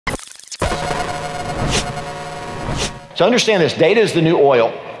So understand this, data is the new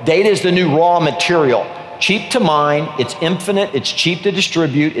oil. Data is the new raw material. Cheap to mine, it's infinite, it's cheap to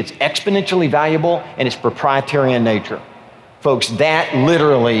distribute, it's exponentially valuable, and it's proprietary in nature. Folks, that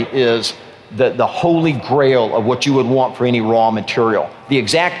literally is the holy grail of what you would want for any raw material. The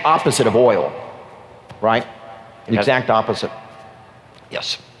exact opposite of oil, right? The exact opposite.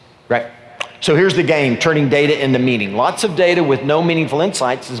 Yes, right. So here's the game, turning data into meaning. Lots of data with no meaningful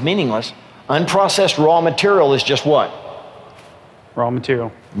insights is meaningless. Unprocessed raw material is just what? Raw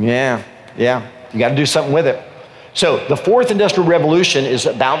material. Yeah. You got to do something with it. So the fourth industrial revolution is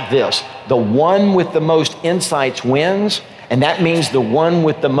about this. The one with the most insights wins, and that means the one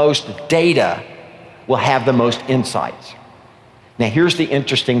with the most data will have the most insights. Now here's the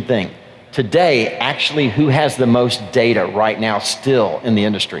interesting thing. Today, actually, who has the most data right now still in the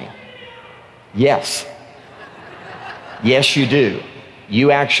industry? Yes. Yes, you do.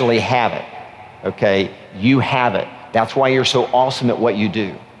 You actually have it, okay? You have it. That's why you're so awesome at what you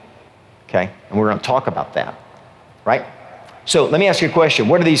do, okay? And we're gonna talk about that, right? So let me ask you a question.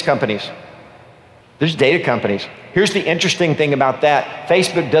 What are these companies? There's data companies. Here's the interesting thing about that.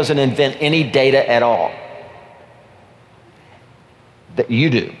 Facebook doesn't invent any data at all. That you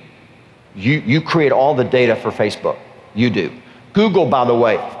do. You create all the data for Facebook. You do. Google, by the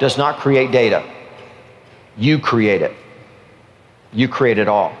way, does not create data. You create it. You create it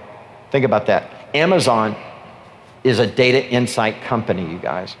all. Think about that. Amazon is a data insight company, you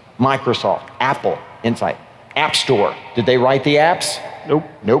guys. Microsoft, Apple, Insight. App Store, did they write the apps? Nope.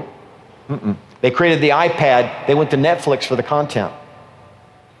 Nope. They created the iPad, they went to Netflix for the content.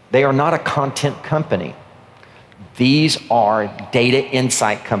 They are not a content company. These are data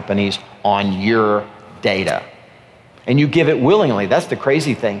insight companies on your data. And you give it willingly. That's the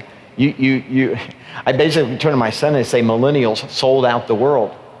crazy thing. I basically turn to my son and say millennials sold out the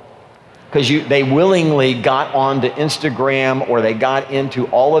world. Because they willingly got onto Instagram or they got into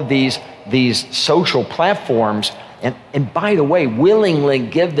all of these social platforms and by the way, willingly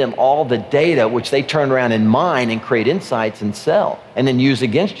give them all the data which they turn around and mine and create insights and sell and then use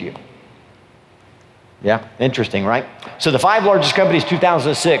against you. Yeah, interesting, right? So the 5 largest companies,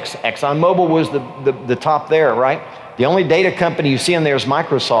 2006, ExxonMobil was the top there, right? The only data company you see in there is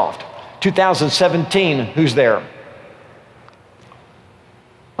Microsoft. 2017, who's there?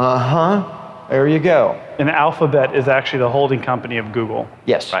 There you go. And Alphabet is actually the holding company of Google.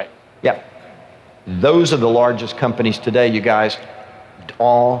 Yes. Right. Yep. Those are the largest companies today, you guys,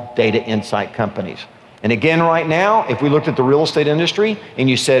 all data insight companies. And again, right now, if we looked at the real estate industry and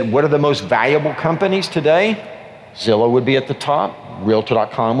you said, what are the most valuable companies today? Zillow would be at the top.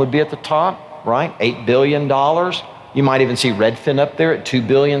 Realtor.com would be at the top, right? $8 billion. You might even see Redfin up there at 2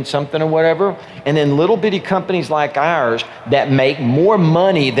 billion something or whatever. And then little bitty companies like ours that make more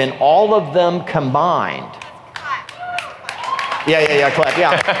money than all of them combined. Yeah, clap,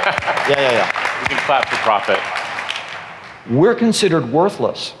 yeah. You can clap for profit. We're considered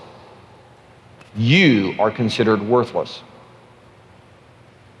worthless. You are considered worthless.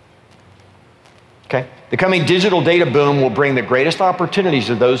 Okay? The coming digital data boom will bring the greatest opportunities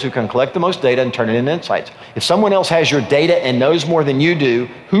to those who can collect the most data and turn it into insights. If someone else has your data and knows more than you do,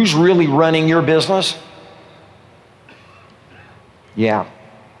 who's really running your business? Yeah.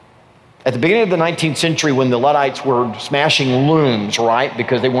 At the beginning of the 19th century, when the Luddites were smashing looms, right,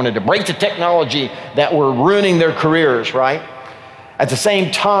 because they wanted to break the technology that were ruining their careers, right? At the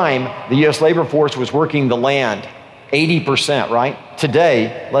same time, the U.S. labor force was working the land, 80%, right?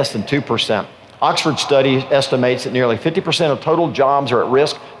 Today, less than 2%. Oxford study estimates that nearly 50% of total jobs are at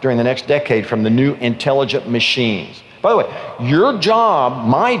risk during the next decade from the new intelligent machines. By the way, your job,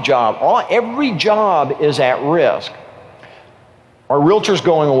 my job, every job is at risk. Are realtors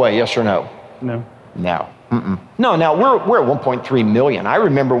going away, yes or no? No. No. No, now we're at 1.3 million. I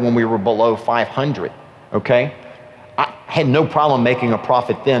remember when we were below 500, okay? I had no problem making a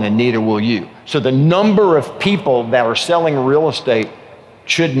profit then, and neither will you. So the number of people that are selling real estate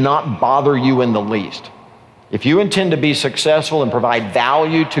should not bother you in the least. If you intend to be successful and provide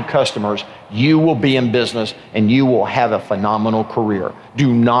value to customers, you will be in business and you will have a phenomenal career.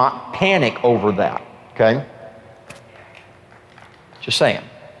 Do not panic over that, okay? Just saying.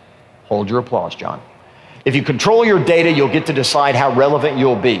 Hold your applause, John. If you control your data, you'll get to decide how relevant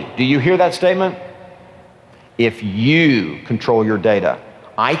you'll be. Do you hear that statement? If you control your data.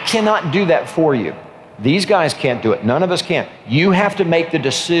 I cannot do that for you. These guys can't do it. None of us can. You have to make the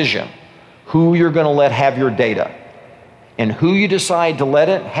decision who you're going to let have your data. And who you decide to let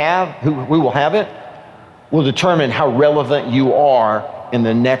it have, who will have it, will determine how relevant you are in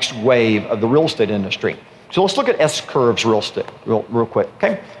the next wave of the real estate industry. So let's look at S-curves real quick,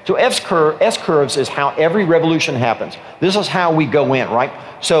 okay? So S-curves is how every revolution happens. This is how we go in, right?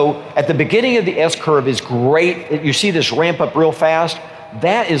 So at the beginning of the S-curve is great. You see this ramp up real fast.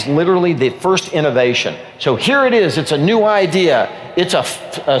 That is literally the first innovation. So here it is, it's a new idea. It's a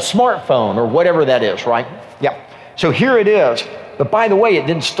smartphone or whatever that is, right? Yeah. So here it is. But by the way, it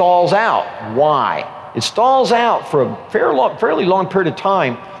then stalls out. Why? It stalls out for a fairly long period of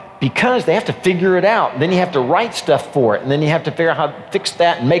time because they have to figure it out. Then you have to write stuff for it. And then you have to figure out how to fix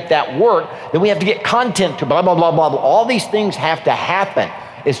that and make that work. Then we have to get content to blah, blah, blah, blah, blah. All these things have to happen.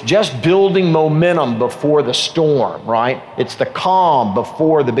 It's just building momentum before the storm, right? It's the calm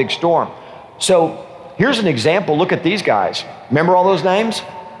before the big storm. So here's an example. Look at these guys. Remember all those names?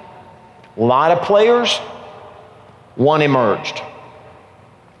 A lot of players. One emerged.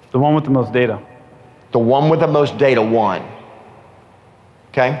 The one with the most data. The one with the most data won.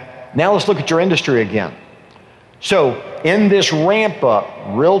 Okay? Now let's look at your industry again. So in this ramp up,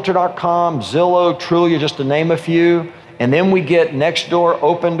 Realtor.com, Zillow, Trulia, just to name a few, and then we get Nextdoor,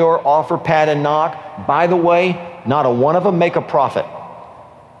 Opendoor, OfferPad, and Knock. By the way, not a one of them make a profit.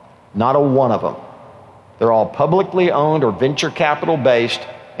 Not a one of them. They're all publicly owned or venture capital based,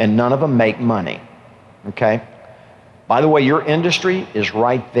 and none of them make money. Okay? By the way, your industry is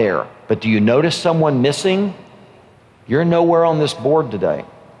right there. But do you notice someone missing? You're nowhere on this board today.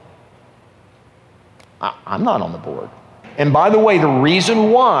 I'm not on the board. And by the way, the reason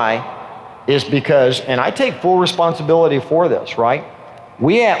why is because, and I take full responsibility for this, right?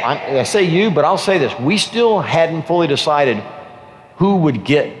 I say you, but I'll say this. We still hadn't fully decided who would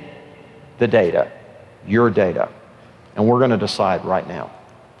get the data, your data. And we're going to decide right now,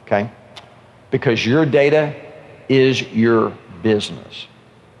 okay? Because your data is your business.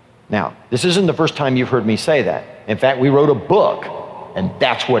 Now, this isn't the first time you've heard me say that. In fact, we wrote a book, and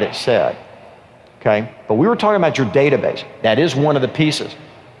that's what it said, okay? But we were talking about your database. That is one of the pieces.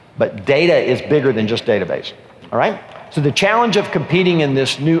 But data is bigger than just database, all right? So the challenge of competing in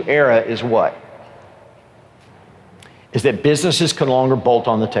this new era is what? Is that businesses can no longer bolt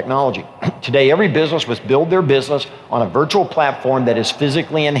on the technology. Today, every business must build their business on a virtual platform that is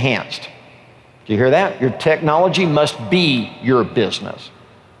physically enhanced. Do you hear that? Your technology must be your business,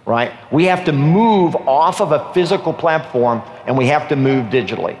 right? We have to move off of a physical platform and we have to move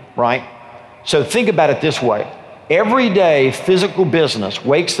digitally, right? So think about it this way. Every day, physical business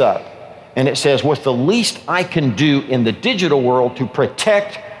wakes up and it says, what's the least I can do in the digital world to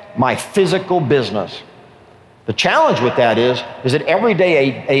protect my physical business? The challenge with that is that every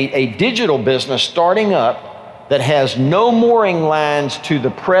day a digital business starting up that has no mooring lines to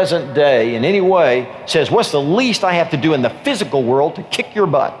the present day in any way says, what's the least I have to do in the physical world to kick your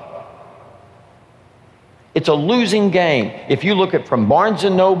butt? It's a losing game. If you look at from Barnes &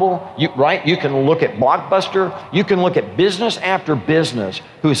 Noble, you can look at Blockbuster, you can look at business after business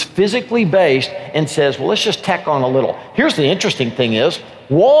who's physically based and says, well, let's just tack on a little. Here's the interesting thing is,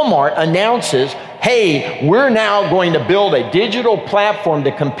 Walmart announces, hey, we're now going to build a digital platform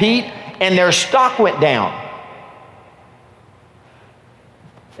to compete, and their stock went down.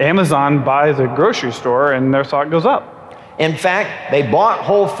 Amazon buys a grocery store and their stock goes up. In fact, they bought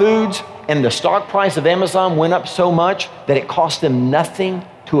Whole Foods, and the stock price of Amazon went up so much that it cost them nothing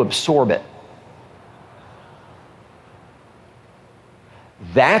to absorb it.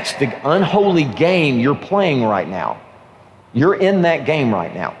 That's the unholy game you're playing right now. You're in that game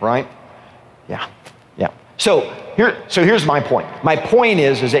right now, right? Yeah. So here's my point. My point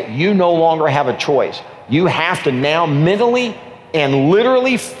is that you no longer have a choice. You have to now mentally and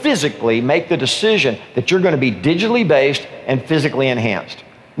literally physically make the decision that you're going to be digitally based and physically enhanced.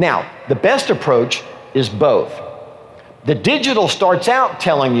 Now, the best approach is both. The digital starts out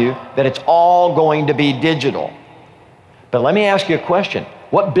telling you that it's all going to be digital. But let me ask you a question.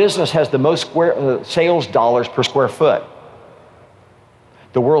 What business has the most sales dollars per square foot?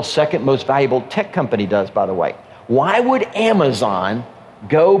 The world's second most valuable tech company does, by the way. Why would Amazon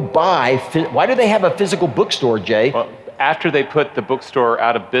go buy, why do they have a physical bookstore, Jay? Well, after they put the bookstore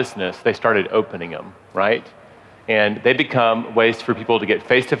out of business, they started opening them, right? And they become ways for people to get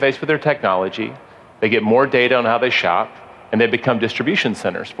face-to-face with their technology. They get more data on how they shop, and they become distribution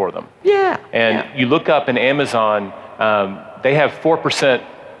centers for them. Yeah. And you look up in Amazon, they have 4%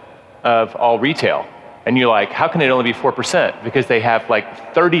 of all retail. And you're like, how can it only be 4%? Because they have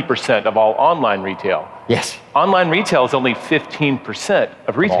like 30% of all online retail. Yes. Online retail is only 15%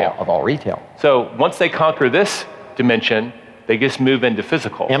 of retail. Of all retail. So once they conquer this dimension, they just move into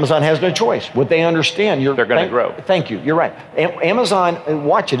physical. Amazon has no choice. What they understand, they're going to grow. Thank you. You're right. Amazon,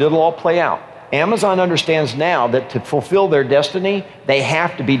 watch it. It'll all play out. Amazon understands now that to fulfill their destiny, they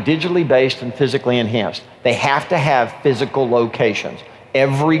have to be digitally based and physically enhanced. They have to have physical locations.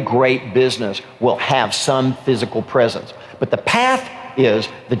 Every great business will have some physical presence. But the path is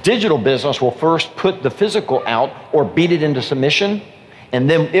the digital business will first put the physical out or beat it into submission, and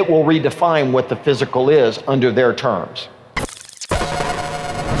then it will redefine what the physical is under their terms.